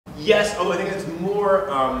Yes, although I think it's more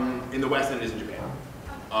in the West than it is in Japan.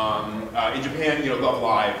 In Japan, Love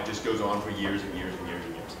Live just goes on for years and years and years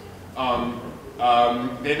and years.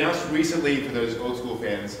 They announced recently, for those old school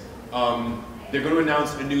fans, they're going to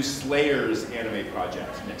announce a new Slayers anime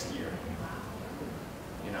project next year.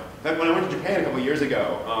 When I went to Japan a couple of years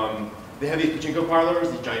ago, they have these pachinko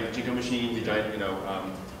parlors, these giant pachinko machines, these giant,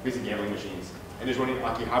 basic gambling machines. And there's one in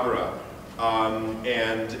Akihabara.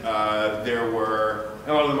 There were, and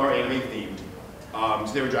a lot of them are anime themed.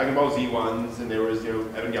 So there were Dragon Ball Z ones, and there was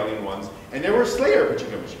Evangelion ones, and there were Slayer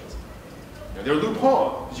pachinko machines. There were Lupin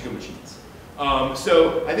pachinko machines.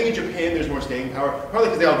 So I think in Japan there's more staying power, probably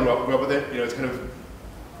because they all grew up with it. It's kind of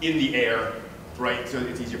in the air, right? So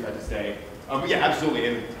it's easier for that to stay. But yeah, absolutely.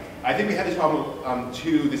 And I think we had this problem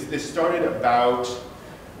too. This started about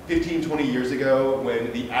 15, 20 years ago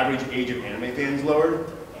when the average age of anime fans lowered.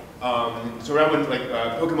 So around when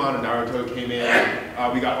Pokemon and Naruto came in,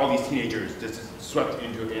 we got all these teenagers just swept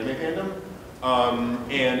into anime fandom.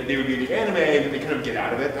 And they would be into anime and then they kind of get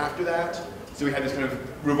out of it after that. So we had this kind of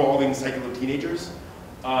revolving cycle of teenagers.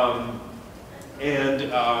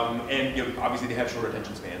 And obviously they have short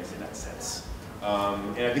attention spans in that sense.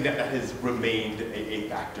 And I think that has remained a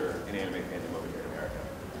factor in anime fandom over here in America.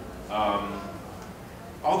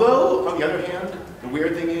 Although, on the other hand, the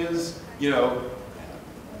weird thing is,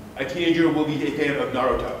 a teenager will be a fan of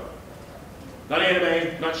Naruto. Not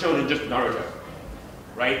anime, not shonen, just Naruto,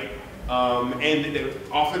 right? And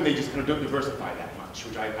often they just kind of don't diversify that much,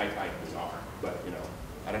 which I find bizarre. But,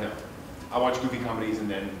 I don't know. I watch goofy comedies and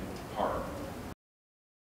then horror.